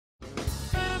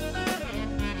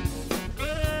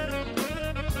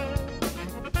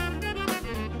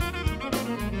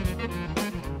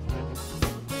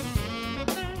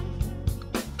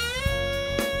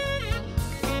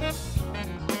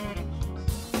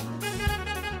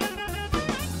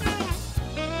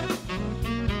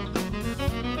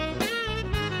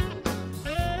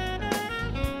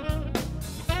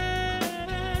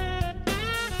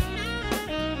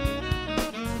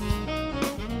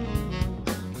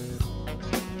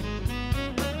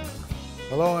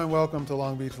Hello and welcome to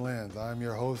Long Beach Lens. I'm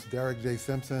your host, Derek J.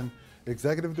 Simpson,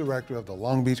 Executive Director of the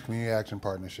Long Beach Community Action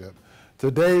Partnership.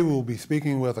 Today we'll be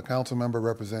speaking with a council member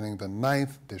representing the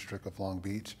 9th District of Long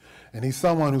Beach, and he's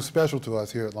someone who's special to us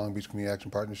here at Long Beach Community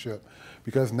Action Partnership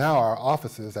because now our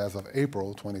offices, as of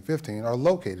April 2015, are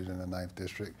located in the 9th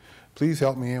District. Please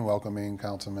help me in welcoming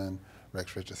Councilman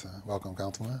Richardson. Welcome,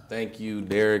 Councilman. Thank you,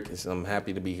 Derek. I'm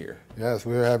happy to be here. Yes,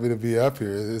 we're happy to be up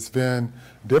here. It's been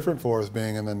different for us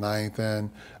being in the 9th,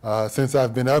 and since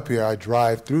I've been up here, I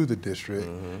drive through the district,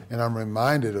 and I'm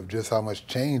reminded of just how much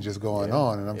change is going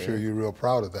on, and I'm sure you're real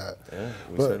proud of that. Yeah,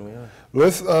 we certainly are.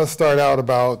 Let's start out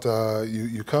about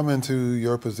you come into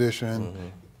your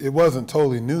position. It wasn't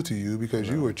totally new to you because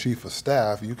you were chief of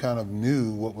staff. You kind of knew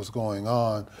what was going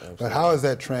on. Absolutely. But how has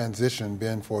that transition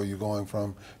been for you, going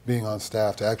from being on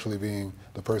staff to actually being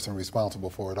the person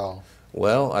responsible for it all?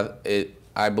 Well,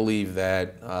 I believe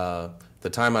that the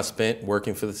time I spent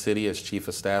working for the city as chief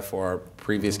of staff for our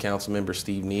previous council member,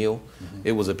 Steve Neal,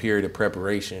 it was a period of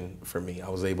preparation for me. I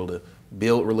was able to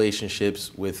build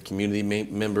relationships with community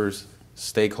members,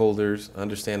 stakeholders,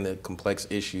 understand the complex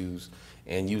issues,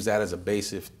 and use that as a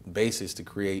basis to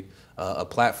create a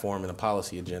platform and a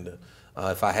policy agenda.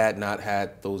 If I had not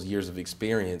had those years of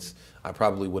experience, I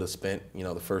probably would have spent,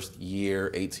 the first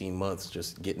year, 18 months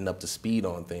just getting up to speed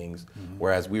on things,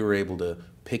 whereas we were able to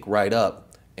pick right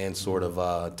up and sort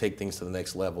of take things to the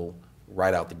next level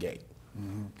right out the gate.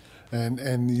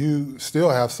 And you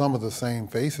still have some of the same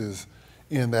faces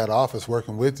in that office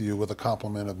working with you, with a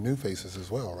complement of new faces as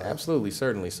well, right? Absolutely,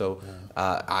 certainly. So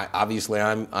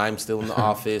I'm still in the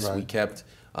office. Right. We kept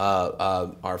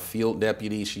our field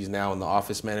deputy. She's now in the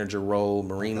office manager role.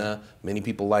 Marina, many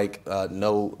people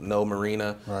know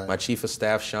Marina. Right. My chief of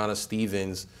staff, Shauna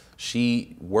Stevens,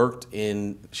 she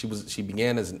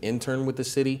began as an intern with the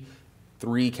city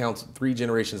three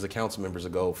generations of council members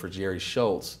ago for Jerry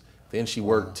Schultz. Then she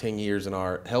worked 10 years in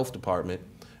our health department.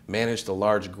 Managed a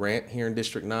large grant here in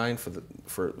District 9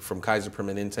 from Kaiser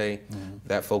Permanente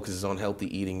that focuses on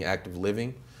healthy eating, active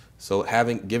living. So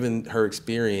given her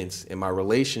experience and my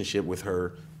relationship with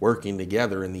her working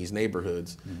together in these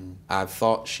neighborhoods, I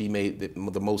thought she made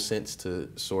the most sense to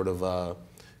sort of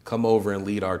come over and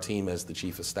lead our team as the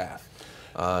chief of staff.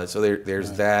 So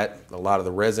there's that. A lot of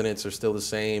the residents are still the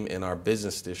same in our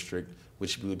business district,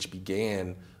 which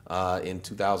began in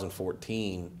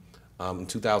 2014. In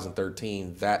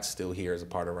 2013, that's still here as a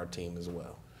part of our team as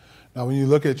well. Now, when you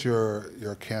look at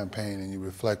your campaign and you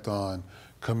reflect on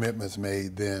commitments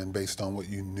made then based on what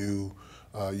you knew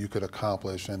you could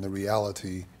accomplish and the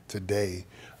reality today,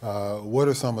 what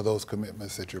are some of those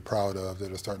commitments that you're proud of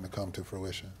that are starting to come to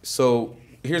fruition? So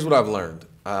here's what I've learned.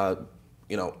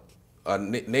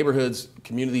 Neighborhoods,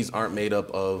 communities aren't made up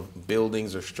of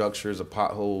buildings or structures or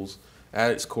potholes.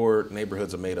 At its core,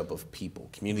 neighborhoods are made up of people.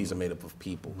 Communities are made up of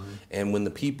people. And when the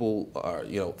people are,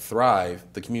 thrive,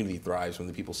 the community thrives. When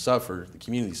the people suffer, the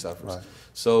community suffers. Right.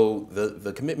 So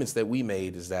the commitments that we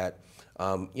made is that,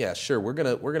 sure, we're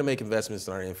gonna make investments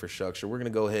in our infrastructure. We're gonna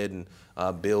go ahead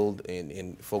and build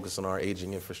and focus on our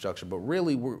aging infrastructure. But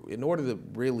really, in order to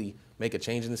really make a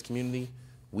change in this community,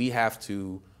 we have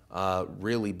to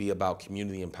really be about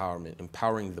community empowerment,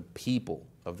 empowering the people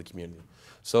of the community.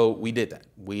 So we did that.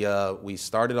 We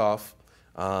started off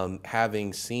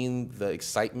having seen the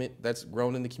excitement that's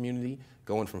grown in the community,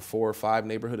 going from 4 or 5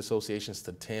 neighborhood associations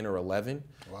to 10 or 11.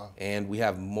 Wow. And we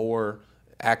have more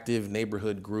active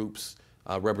neighborhood groups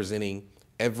representing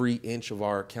every inch of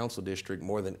our council district,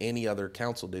 more than any other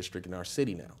council district in our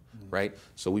city now, right?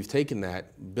 So we've taken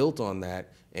that, built on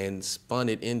that, and spun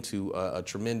it into a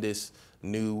tremendous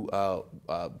new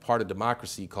part of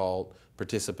democracy called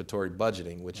participatory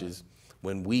budgeting, which is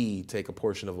when we take a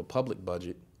portion of a public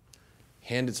budget,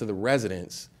 hand it to the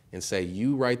residents, and say,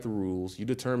 you write the rules, you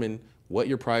determine what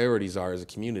your priorities are as a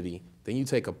community, then you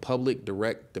take a public,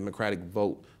 direct, democratic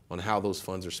vote on how those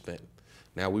funds are spent.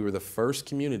 Now, we were the first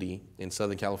community in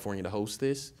Southern California to host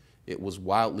this. It was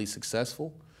wildly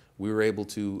successful. We were able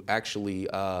to actually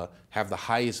have the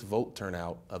highest vote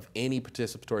turnout of any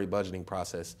participatory budgeting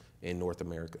process in North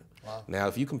America. Wow. Now,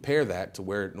 if you compare that to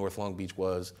where North Long Beach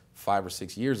was 5 or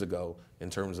 6 years ago in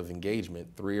terms of engagement,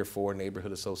 3 or 4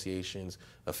 neighborhood associations,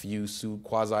 a few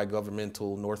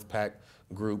quasi-governmental North PAC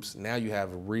groups, now you have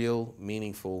real,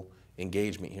 meaningful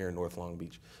engagement here in North Long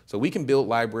Beach. So we can build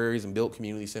libraries and build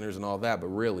community centers and all that, but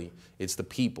really, it's the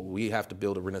people. We have to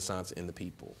build a renaissance in the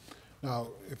people. Now,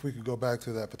 if we could go back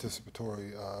to that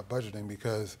participatory budgeting,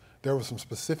 because there were some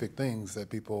specific things that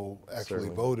people actually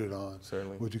voted on.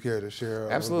 Certainly. Would you care to share?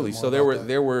 Absolutely. So there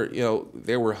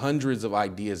were hundreds of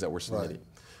ideas that were submitted.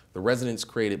 The residents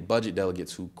created budget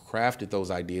delegates who crafted those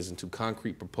ideas into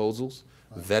concrete proposals,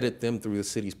 vetted them through the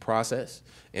city's process,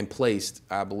 and placed,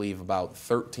 I believe, about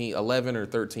 11 or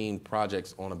 13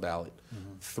 projects on a ballot.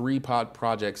 3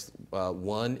 projects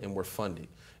won and were funded.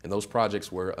 And those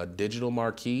projects were a digital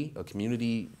marquee, a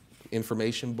community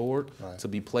information board to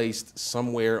be placed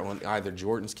somewhere on either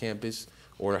Jordan's campus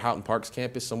or Houghton Park's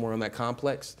campus, somewhere on that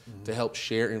complex, to help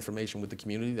share information with the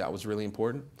community. That was really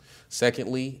important.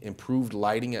 Secondly, improved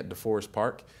lighting at DeForest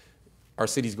Park. Our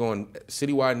city's going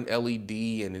citywide in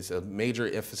LED, and it's a major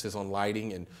emphasis on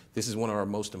lighting, and this is one of our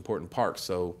most important parks,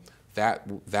 so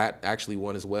that actually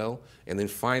won as well. And then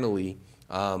finally,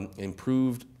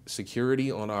 improved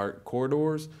security on our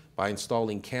corridors by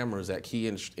installing cameras at key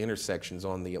intersections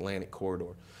on the Atlantic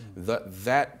corridor.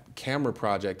 That camera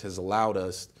project has allowed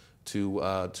us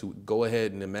to go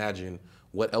ahead and imagine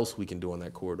what else we can do on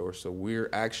that corridor. So we're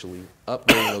actually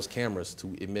upgrading those cameras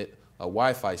to emit a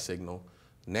Wi-Fi signal.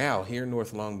 Now, here in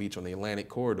North Long Beach on the Atlantic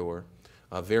corridor,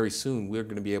 very soon we're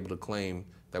going to be able to claim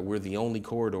that we're the only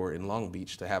corridor in Long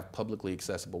Beach to have publicly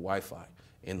accessible Wi-Fi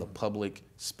in the public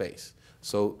space.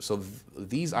 So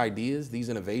these ideas, these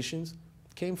innovations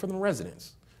came from the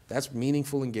residents. That's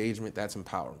meaningful engagement, that's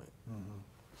empowerment.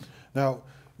 Now,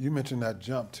 you mentioned that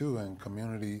jump too in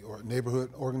community or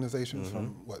neighborhood organizations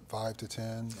from what, 5 to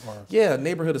 10? Or? Yeah,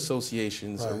 neighborhood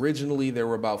associations. Originally there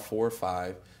were about 4 or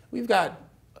 5. We've got,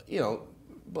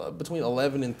 between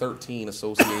 11 and 13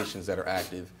 associations that are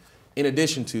active, in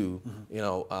addition to,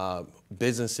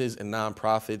 businesses and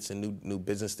nonprofits and new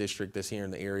business district that's here in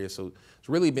the area. So it's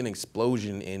really been an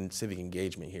explosion in civic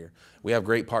engagement here. We have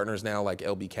great partners now like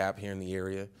LB Cap here in the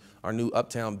area. Our new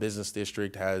Uptown Business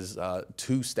District has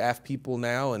 2 staff people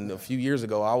now, and a few years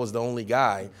ago I was the only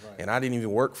guy, and I didn't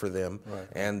even work for them.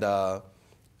 And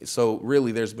so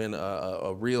really there's been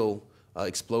a real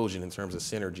explosion in terms of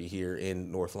synergy here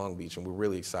in North Long Beach, and we're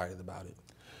really excited about it.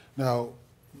 Now,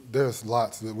 there's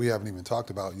lots that we haven't even talked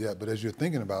about yet, but as you're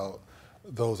thinking about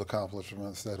those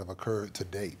accomplishments that have occurred to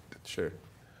date, sure,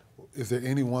 is there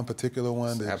any one particular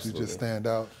one that you just stand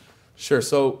out? Sure.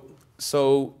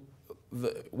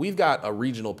 We've got a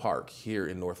regional park here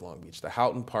in North Long Beach, the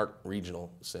Houghton Park Regional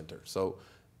Center. So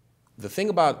the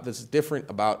thing that's different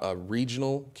about a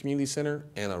regional community center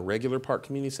and a regular park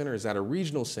community center is that a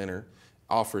regional center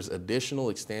offers additional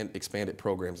expanded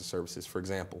programs and services. For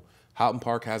example, Houghton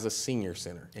Park has a senior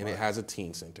center and it has a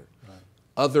teen center.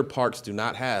 Other parks do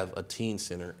not have a teen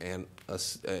center and a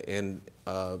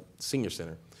senior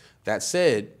center. That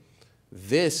said,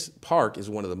 this park is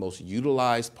one of the most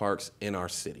utilized parks in our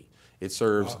city. It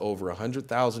serves over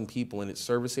 100,000 people in its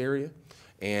service area,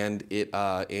 and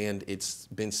it's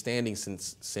been standing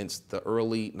since the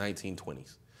early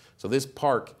 1920s. So this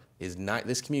park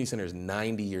this community center is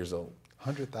 90 years old.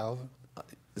 100,000?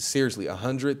 Seriously,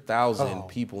 100,000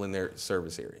 people in their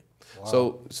service area.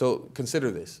 Wow. So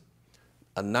consider this.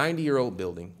 A 90-year-old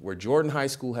building where Jordan High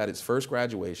School had its first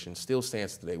graduation still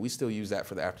stands today. We still use that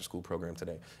for the after-school program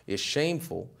today. It's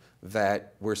shameful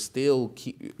that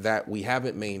we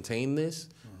haven't maintained this.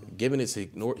 Given its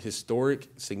historic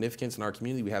significance in our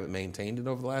community, we haven't maintained it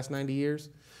over the last 90 years.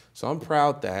 So I'm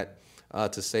proud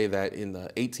to say that in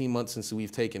the 18 months since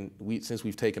we've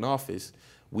taken office,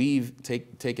 we've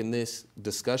taken this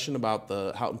discussion about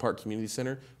the Houghton Park Community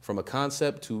Center from a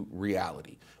concept to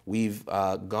reality. We've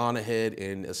gone ahead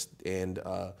and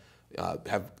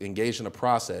have engaged in a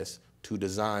process to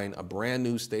design a brand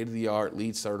new state-of-the-art,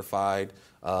 LEED certified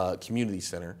community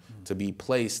center to be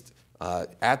placed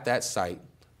at that site.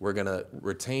 We're gonna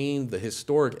retain the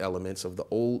historic elements of the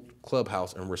old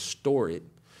clubhouse and restore it.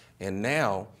 And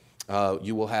now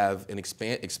you will have an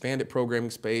expanded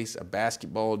programming space, a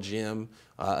basketball gym,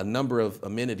 a number of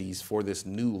amenities for this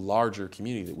new, larger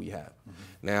community that we have.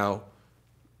 Now,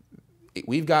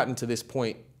 we've gotten to this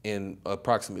point in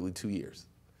approximately 2 years.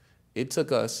 It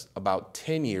took us about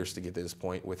 10 years to get to this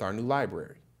point with our new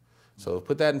library. So to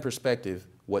put that in perspective,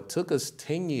 what took us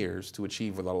 10 years to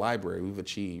achieve with our library, we've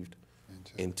achieved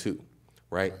in 2,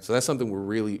 right? So that's something we're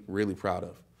really, really proud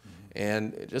of.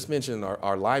 And just mentioning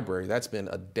our library, that's been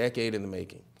a decade in the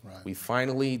making. We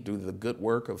finally, through the good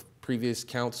work of previous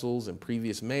councils and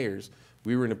previous mayors,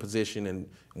 we were in a position, and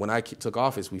when I took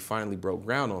office, we finally broke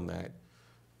ground on that.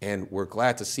 And we're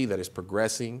glad to see that it's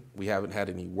progressing. We haven't had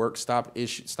any work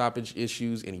stoppage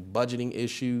issues, any budgeting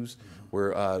issues.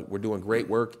 We're doing great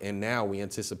work, and now we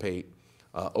anticipate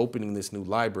opening this new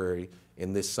library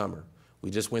in this summer.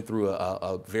 We just went through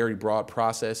a very broad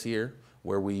process here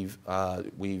where we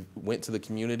went to the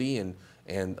community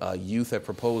and youth have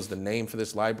proposed a name for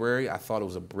this library. I thought it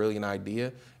was a brilliant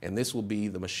idea, and this will be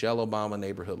the Michelle Obama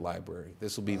Neighborhood Library.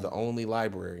 This will be the only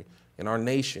library in our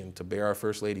nation to bear our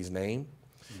First Lady's name.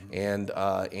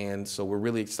 And so we're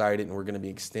really excited, and we're going to be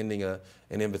extending an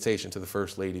invitation to the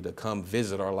First Lady to come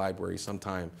visit our library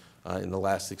sometime in the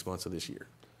last 6 months of this year.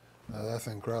 That's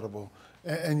incredible.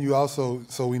 And you also,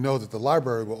 so we know that the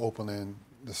library will open in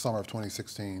the summer of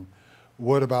 2016.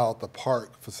 What about the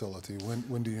park facility?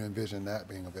 When do you envision that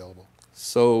being available?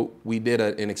 So we did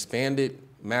an expanded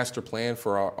master plan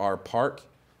for our park,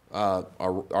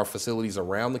 our facilities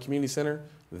around the community center.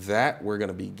 That we're going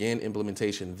to begin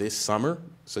implementation this summer.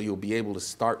 So you'll be able to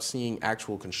start seeing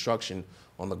actual construction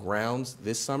on the grounds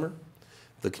this summer.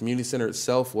 The community center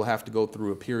itself will have to go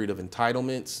through a period of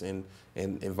entitlements and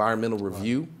environmental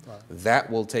review. Right.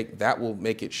 That will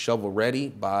make it shovel ready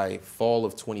by fall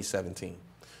of 2017.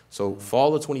 So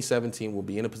fall of 2017 we'll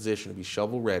be in a position to be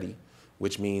shovel ready,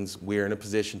 which means we're in a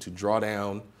position to draw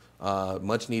down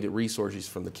much needed resources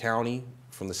from the county,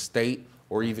 from the state,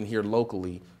 or even here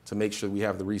locally to make sure we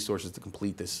have the resources to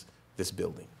complete this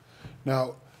building.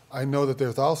 Now, I know that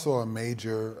there's also a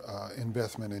major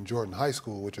investment in Jordan High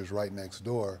School, which is right next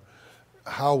door.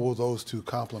 How will those two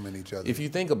complement each other? If you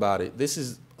think about it, this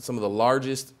is some of the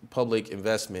largest public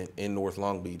investment in North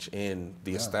Long Beach in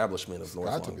the establishment of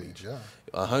North Long Beach. Yeah.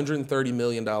 $130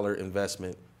 million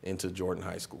investment into Jordan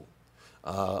High School.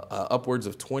 Upwards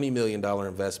of $20 million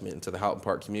investment into the Houghton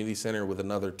Park Community Center, with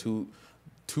another $2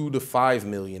 to $5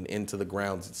 million into the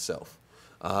grounds itself.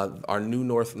 Our new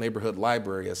North Neighborhood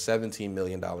Library, a $17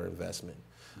 million investment.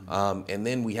 And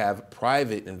then we have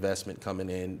private investment coming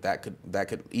in that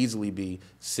could easily be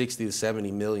 60 to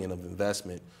 70 million of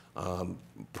investment,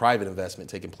 private investment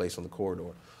taking place on the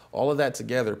corridor. All of that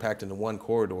together packed into one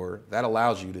corridor, that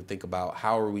allows you to think about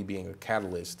how are we being a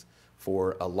catalyst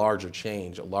for a larger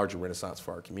change, a larger renaissance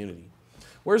for our community.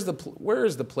 Where is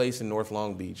the place in North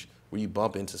Long Beach where you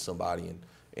bump into somebody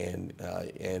and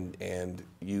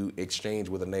you exchange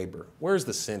with a neighbor? Where's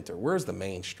the center? Where's the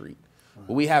main street?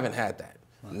 Well, we haven't had that.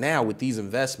 Now with these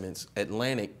investments,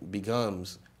 Atlantic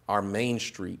becomes our main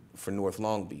street for North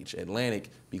Long Beach. Atlantic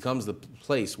becomes the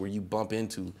place where you bump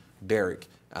into Derek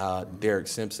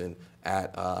Simpson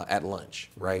at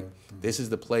lunch, right? This is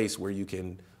the place where you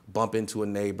can bump into a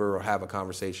neighbor or have a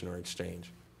conversation or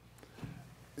exchange.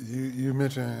 You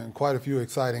mentioned quite a few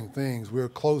exciting things. We're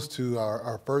close to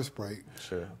our first break.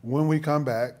 Sure. When we come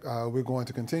back, we're going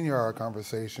to continue our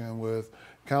conversation with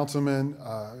Councilman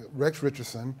Rex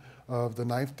Richardson of the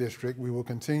 9th District. We will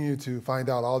continue to find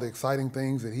out all the exciting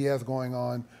things that he has going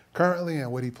on currently and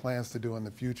what he plans to do in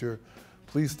the future.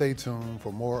 Please stay tuned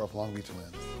for more of Long Beach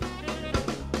Lens.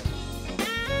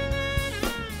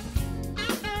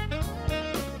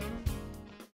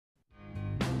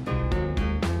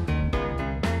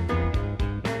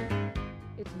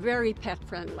 Very pet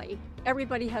friendly.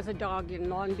 Everybody has a dog in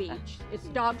Long Beach. It's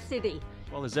Dog City.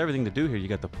 Well, there's everything to do here. You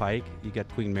got the Pike, you got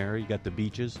Queen Mary, you got the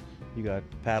beaches, you got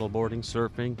paddle boarding,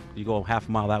 surfing. You go half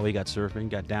a mile that way, you got surfing, you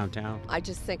got downtown. I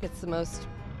just think it's the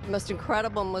most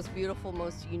incredible, most beautiful,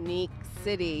 most unique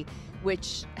city,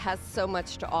 which has so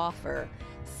much to offer.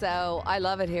 So I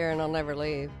love it here and I'll never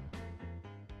leave.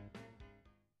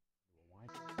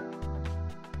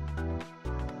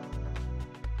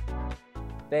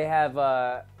 They have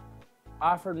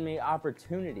offered me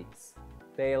opportunities.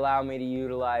 They allow me to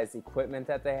utilize equipment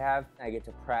that they have. I get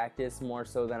to practice more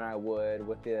so than I would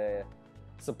with the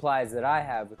supplies that I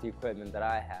have, with the equipment that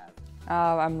I have.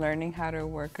 I'm learning how to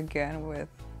work again with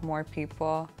more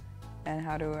people and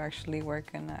how to actually work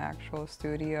in an actual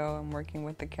studio and working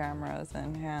with the cameras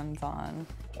and hands-on.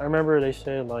 I remember they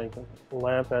said like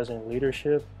LAMP as in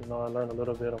leadership. You know, I learned a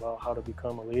little bit about how to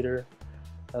become a leader,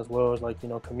 as well as like, you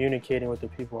know, communicating with the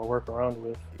people I work around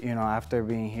with. You know, after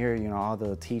being here, you know, all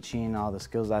the teaching, all the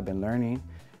skills I've been learning,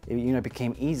 it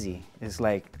became easy. It's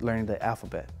like learning the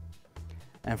alphabet.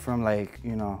 And from like,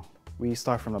 you know, we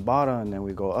start from the bottom and then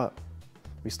we go up.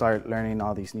 We start learning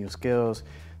all these new skills.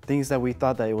 Things that we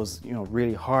thought that it was, you know,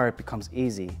 really hard becomes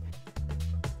easy.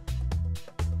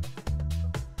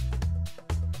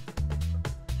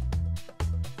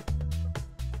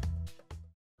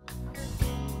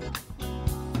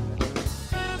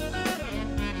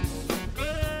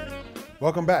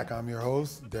 Welcome back. I'm your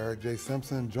host, Derek J.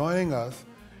 Simpson. Joining us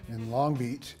in Long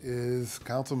Beach is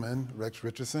Councilman Rex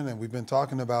Richardson, and we've been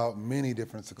talking about many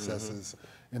different successes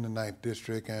in the 9th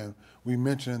District, and we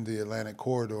mentioned the Atlantic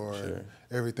Corridor and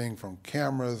everything from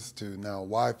cameras to now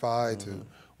Wi-Fi to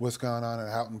what's going on at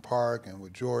Houghton Park and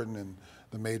with Jordan and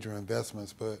the major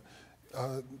investments. But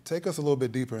take us a little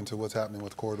bit deeper into what's happening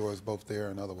with corridors, both there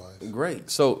and otherwise.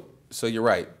 Great. So you're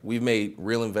right. We've made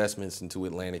real investments into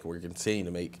Atlantic, and we're continuing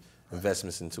to make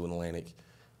investments into Atlantic.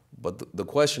 But the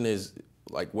question is,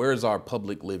 like, where's our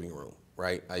public living room,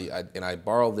 right? And I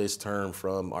borrow this term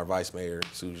from our Vice Mayor,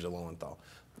 Suja Lowenthal.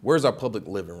 Where's our public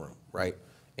living room, right?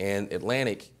 And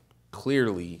Atlantic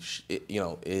clearly,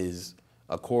 is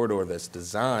a corridor that's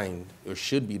designed or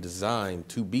should be designed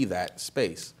to be that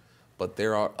space. But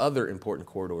there are other important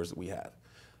corridors that we have.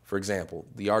 For example,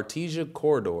 the Artesia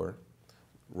corridor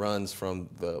runs from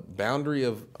the boundary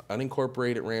of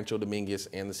unincorporated Rancho Dominguez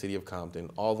and the city of Compton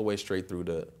all the way straight through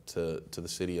to the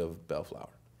city of Bellflower.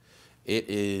 It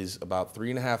is about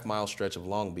 3.5 mile stretch of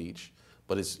Long Beach,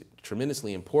 but it's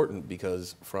tremendously important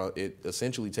because it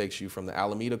essentially takes you from the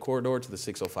Alameda corridor to the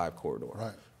 605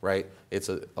 corridor. Right? It's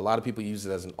a lot of people use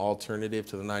it as an alternative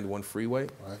to the 91 freeway.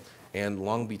 Right. And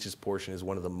Long Beach's portion is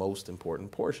one of the most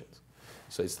important portions.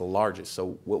 So it's the largest.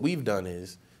 So what we've done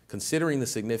is, considering the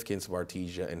significance of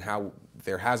Artesia and how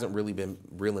there hasn't really been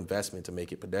real investment to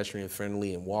make it pedestrian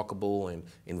friendly and walkable and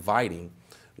inviting,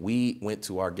 we went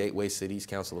to our Gateway Cities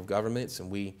Council of Governments and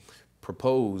we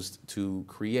proposed to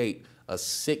create a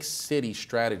 6-city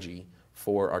strategy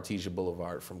for Artesia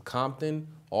Boulevard from Compton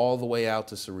all the way out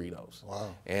to Cerritos.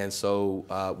 Wow. And so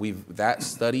that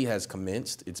study has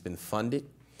commenced. It's been funded.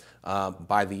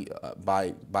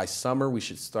 By summer, we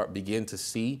should begin to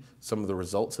see some of the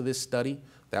results of this study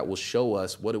that will show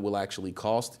us what it will actually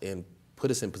cost and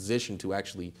put us in position to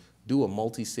actually do a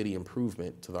multi-city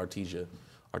improvement to the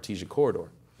Artesia corridor.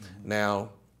 Mm-hmm. Now,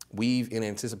 in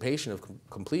anticipation of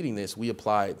completing this, we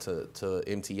applied to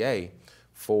MTA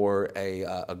for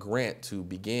a grant to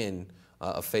begin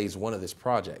a phase 1 of this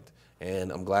project.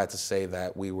 And I'm glad to say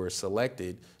that we were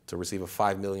selected to receive a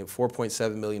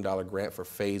 $4.7 million grant for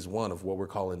phase 1 of what we're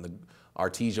calling the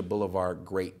Artesia Boulevard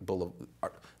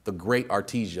the Great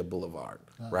Artesia Boulevard,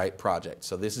 right, project.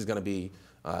 So this is going to be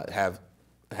have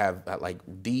like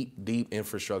deep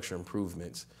infrastructure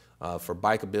improvements for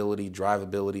bikeability,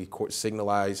 drivability,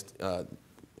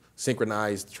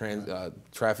 synchronized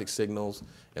traffic signals,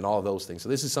 and all of those things. So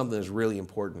this is something that's really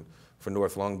important for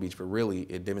North Long Beach, but really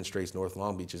it demonstrates North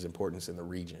Long Beach's importance in the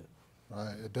region.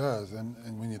 Right, it does.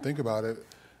 And when you think about it,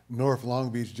 North Long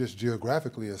Beach just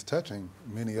geographically is touching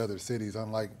many other cities,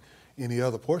 unlike any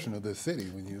other portion of this city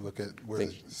when you look at where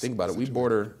think about it. We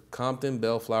border Compton,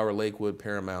 Bellflower, Lakewood,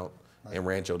 Paramount, and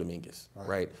Rancho Dominguez,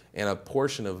 right? And a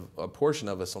portion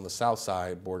of us on the south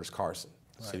side borders Carson,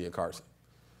 the city of Carson.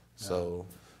 So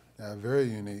yeah, very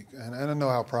unique. And I know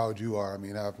how proud you are. I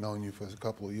mean, I've known you for a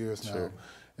couple of years now. Sure.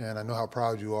 And I know how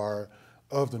proud you are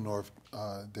of the North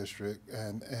District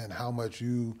and how much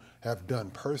you have done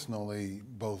personally,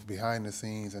 both behind the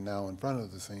scenes and now in front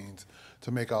of the scenes,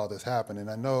 to make all this happen. And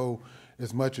I know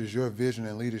as much as your vision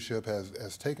and leadership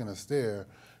has taken us there,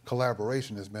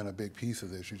 collaboration has been a big piece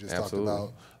of this. You just talked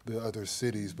about the other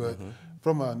cities. But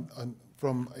from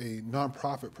a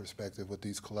nonprofit perspective with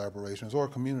these collaborations or a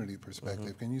community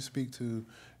perspective, can you speak to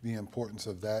the importance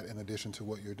of that in addition to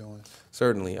what you're doing?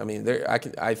 Certainly. I mean,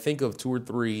 I think of 2 or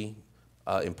 3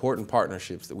 important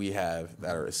partnerships that we have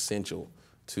that are essential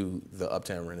to the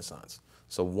Uptown Renaissance.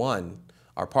 So one,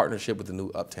 our partnership with the new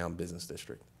Uptown Business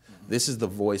District. This is the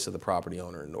voice of the property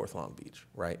owner in North Long Beach,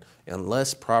 right?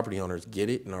 Unless property owners get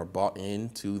it and are bought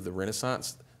into the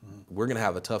Renaissance, we're gonna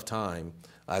have a tough time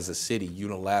as a city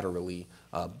unilaterally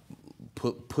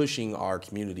pushing our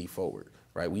community forward,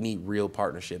 right? We need real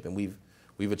partnership, and we've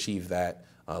achieved that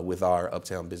with our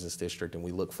Uptown Business District, and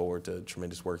we look forward to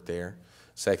tremendous work there.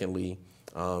 Secondly,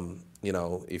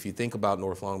 if you think about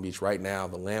North Long Beach right now,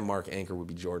 the landmark anchor would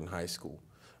be Jordan High School,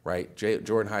 right?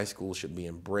 Jordan High School should be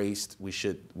embraced. We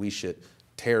should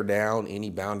tear down any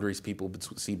boundaries people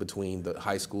see between the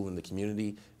high school and the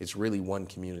community. It's really one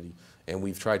community. And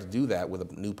we've tried to do that with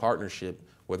a new partnership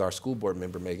with our school board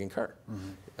member, Megan Kerr.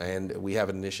 And we have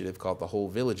an initiative called the Whole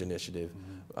Village Initiative.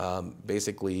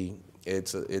 Basically,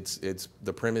 it's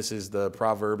the premise is the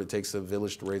proverb, it takes a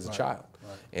village to raise a child.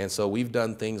 And so we've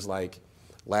done things like,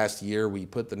 last year we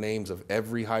put the names of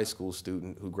every high school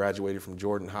student who graduated from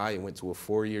Jordan High and went to a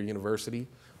 4-year university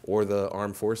or the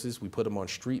armed forces. We put them on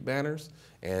street banners,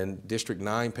 and District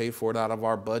 9 paid for it out of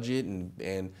our budget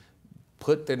and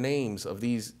put the names of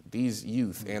these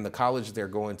youth and the college they're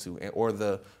going to, or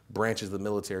the branches of the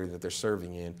military that they're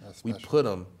serving in. We put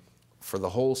them, for the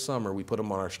whole summer, we put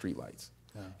them on our streetlights.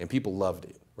 And people loved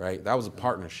it, right? That was a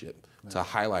partnership to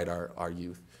highlight our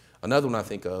youth. Another one I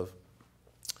think of,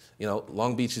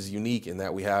 Long Beach is unique in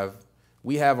that we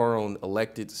have our own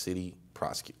elected city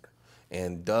prosecutor,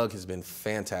 and Doug has been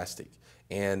fantastic.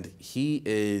 And he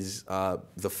is,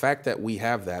 the fact that we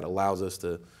have that allows us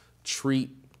to treat,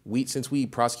 since we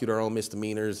prosecute our own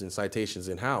misdemeanors and citations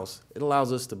in-house, it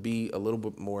allows us to be a little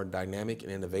bit more dynamic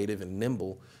and innovative and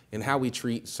nimble in how we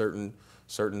treat certain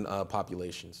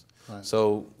populations.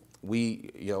 So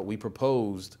we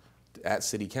proposed at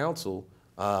City Council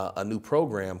a new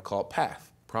program called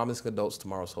PATH, Promising Adults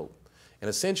Tomorrow's Hope. And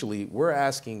essentially, we're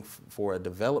asking for a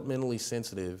developmentally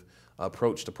sensitive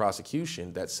approach to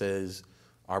prosecution that says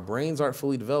our brains aren't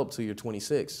fully developed till you're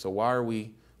 26, so why are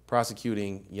we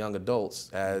prosecuting young adults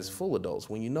as full adults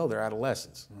when you know they're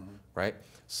adolescents, right?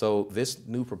 So this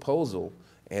new proposal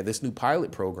and this new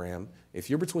pilot program, if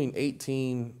you're between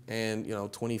 18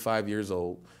 and 25 years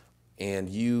old and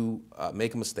you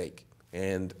make a mistake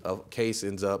and a case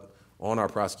ends up on our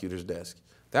prosecutor's desk,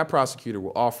 that prosecutor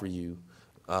will offer you,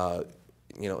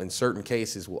 in certain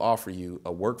cases will offer you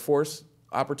a workforce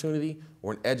opportunity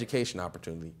or an education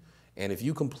opportunity. And if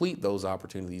you complete those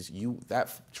opportunities,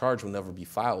 that charge will never be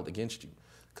filed against you.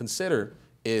 Consider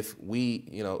if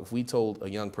we told a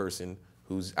young person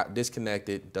who's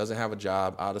disconnected, doesn't have a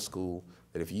job, out of school,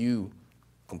 that if you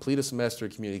complete a semester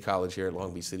at community college here at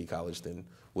Long Beach City College, then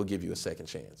we'll give you a second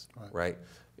chance, right?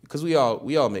 Because we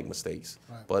all make mistakes,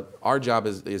 but our job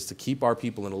is to keep our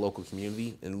people in the local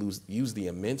community and use the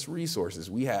immense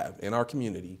resources we have in our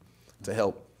community to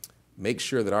help make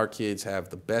sure that our kids have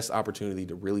the best opportunity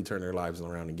to really turn their lives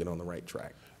around and get on the right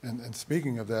track. And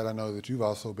speaking of that, I know that you've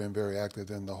also been very active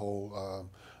in the whole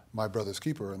My Brother's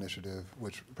Keeper initiative,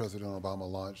 which President Obama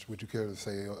launched. Would you care to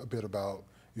say a bit about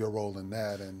your role in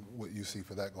that and what you see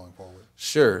for that going forward?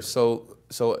 Sure. So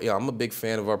yeah, I'm a big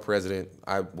fan of our president.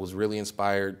 I was really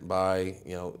inspired by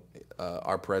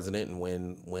our president, and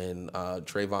when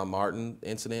Trayvon Martin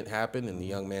incident happened and the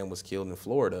young man was killed in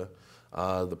Florida,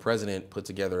 the president put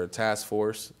together a task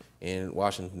force in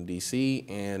Washington, D.C.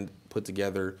 and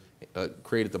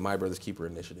created the My Brother's Keeper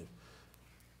initiative.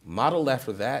 Modeled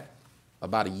after that,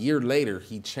 about a year later,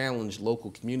 he challenged local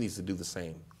communities to do the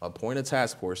same. Appoint a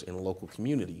task force in local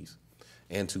communities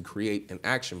and to create an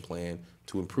action plan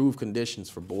to improve conditions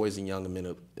for boys and young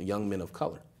men of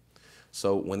color.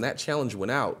 So when that challenge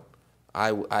went out,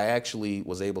 I actually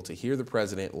was able to hear the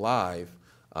president live.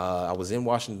 I was in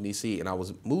Washington, D.C., and I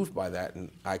was moved by that,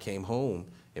 and I came home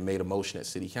and made a motion at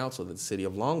City Council that the city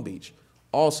of Long Beach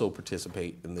also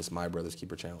participate in this My Brother's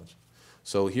Keeper Challenge.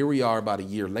 So here we are about a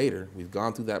year later. We've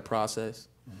gone through that process,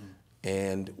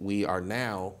 and we are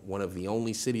now one of the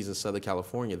only cities in Southern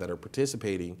California that are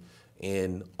participating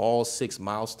in all 6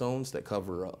 milestones that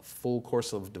cover a full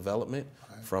course of development,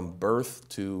 from birth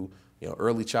to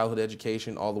early childhood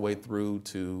education all the way through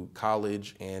to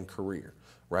college and career,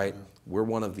 right? We're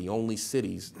one of the only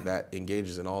cities that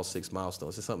engages in all 6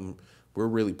 milestones. It's something we're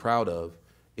really proud of.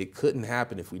 It couldn't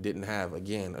happen if we didn't have,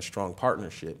 again, a strong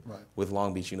partnership with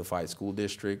Long Beach Unified School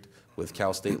District, with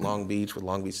Cal State Long Beach, with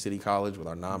Long Beach City College, with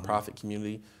our nonprofit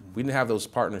community. If we didn't have those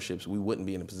partnerships, we wouldn't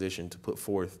be in a position to put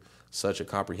forth such a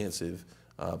comprehensive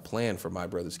plan for My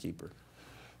Brother's Keeper.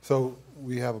 So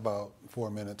we have about 4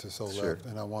 minutes or so left,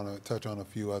 and I want to touch on a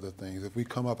few other things. If we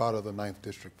come up out of the 9th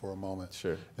District for a moment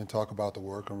and talk about the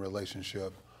work and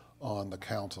relationship on the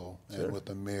council and with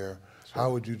the mayor,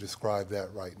 how would you describe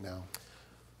that right now?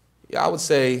 Yeah, I would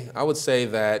say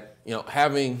that,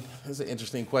 that's an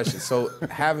interesting question. So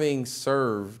having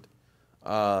served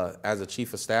as a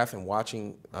chief of staff and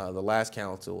watching the last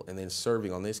council and then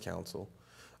serving on this council,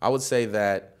 I would say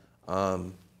that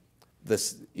the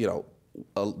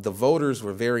voters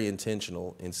were very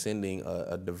intentional in sending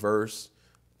a diverse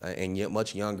and yet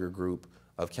much younger group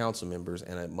of council members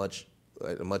and a much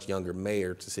younger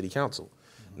mayor to city council.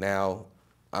 Now,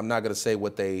 I'm not going to say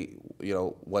what they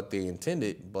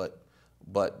intended, but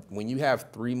when you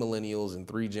have 3 millennials and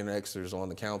 3 Gen Xers on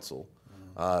the council,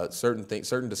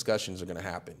 certain discussions are going to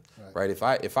happen, right?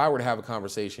 If I were to have a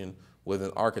conversation with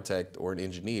an architect or an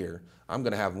engineer, I'm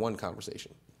going to have one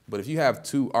conversation. But if you have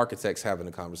 2 architects having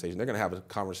a conversation, they're going to have a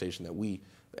conversation that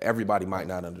everybody might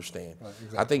not understand.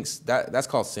 I think that's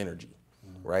called synergy,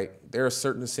 right? There are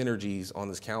certain synergies on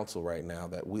this council right now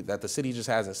that the city just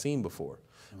hasn't seen before,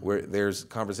 where there's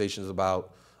conversations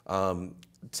about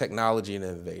technology and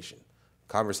innovation,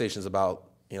 conversations about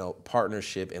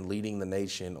partnership and leading the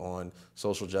nation on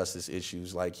social justice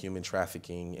issues like human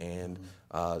trafficking and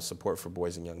support for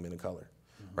boys and young men of color.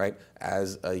 Right?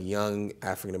 As a young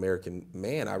African-American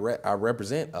man, I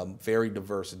represent a very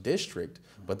diverse district,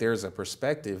 but there's a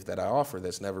perspective that I offer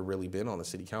that's never really been on the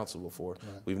city council before.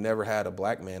 We've never had a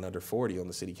black man under 40 on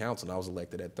the city council, and I was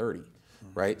elected at 30,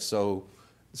 right? So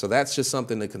that's just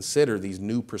something to consider, these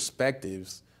new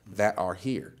perspectives that are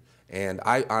here. And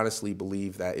I honestly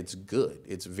believe that it's good.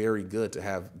 It's very good to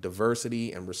have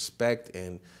diversity and respect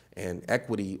and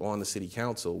equity on the city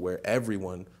council, where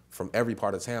everyone from every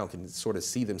part of town can sort of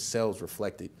see themselves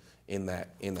reflected in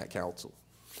that council.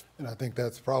 And I think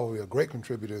that's probably a great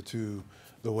contributor to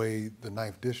the way the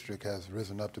 9th District has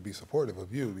risen up to be supportive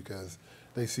of you because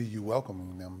they see you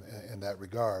welcoming them in that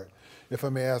regard. If I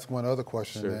may ask one other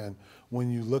question, Sure. then, when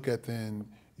you look at then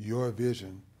your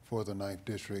vision for the 9th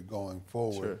District going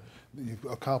forward, you've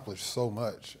accomplished so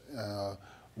much.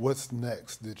 What's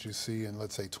next that you see in,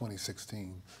 let's say,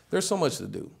 2016? There's so much to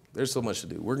do. There's so much to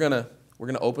do. We're gonna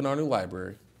open our new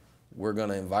library. We're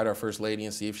gonna invite our First Lady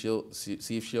and see if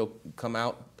she'll come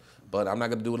out. But I'm not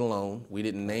gonna do it alone. We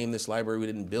didn't name this library. We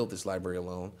didn't build this library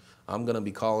alone. I'm gonna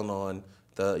be calling on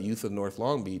the youth of North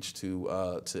Long Beach to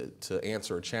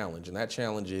answer a challenge, and that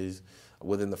challenge is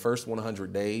within the first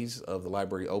 100 days of the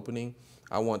library opening,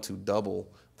 I want to double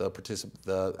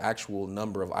the actual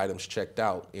number of items checked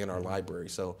out in our library.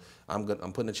 So I'm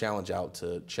putting a challenge out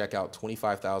to check out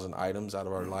 25,000 items out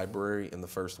of our library in the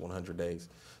first 100 days.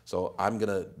 So I'm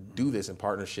gonna do this in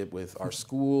partnership with our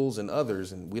schools and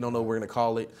others, and we don't know what we're gonna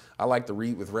call it. I like the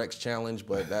Read with Rex challenge,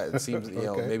 but that seems, you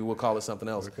know, maybe we'll call it something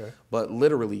else. Okay. But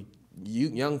literally,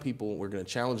 young people, we're gonna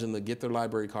challenge them to get their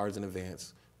library cards in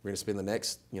advance. We're gonna spend the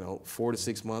next, 4 to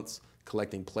 6 months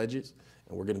collecting pledges,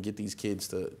 and we're gonna get these kids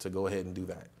to go ahead and do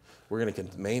that. We're gonna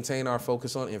maintain our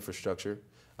focus on infrastructure.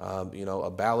 A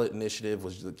ballot initiative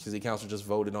was, the City Council just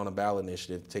voted on a ballot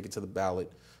initiative, take it to the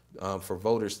ballot for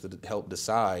voters to help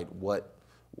decide what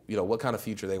kind of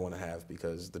future they wanna have,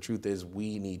 because the truth is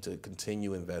we need to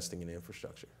continue investing in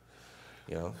infrastructure.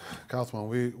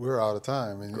 Councilman, we're out of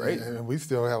time, Great. and we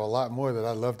still have a lot more that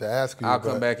I'd love to ask you. I'll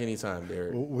come back anytime,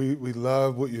 Derek. We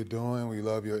love what you're doing. We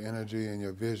love your energy and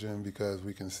your vision because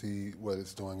we can see what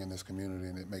it's doing in this community,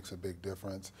 and it makes a big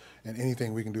difference. And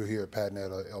anything we can do here at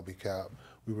PadNet or LBCAP,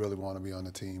 we really want to be on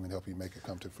the team and help you make it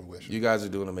come to fruition. You guys are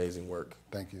doing amazing work.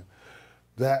 Thank you.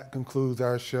 That concludes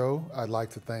our show. I'd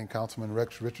like to thank Councilman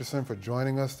Rex Richardson for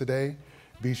joining us today.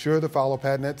 Be sure to follow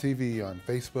PadNet TV on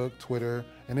Facebook, Twitter,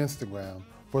 and Instagram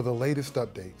for the latest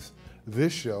updates.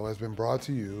 This show has been brought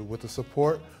to you with the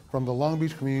support from the Long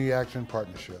Beach Community Action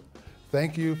Partnership.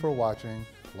 Thank you for watching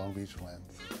Long Beach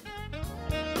Lens.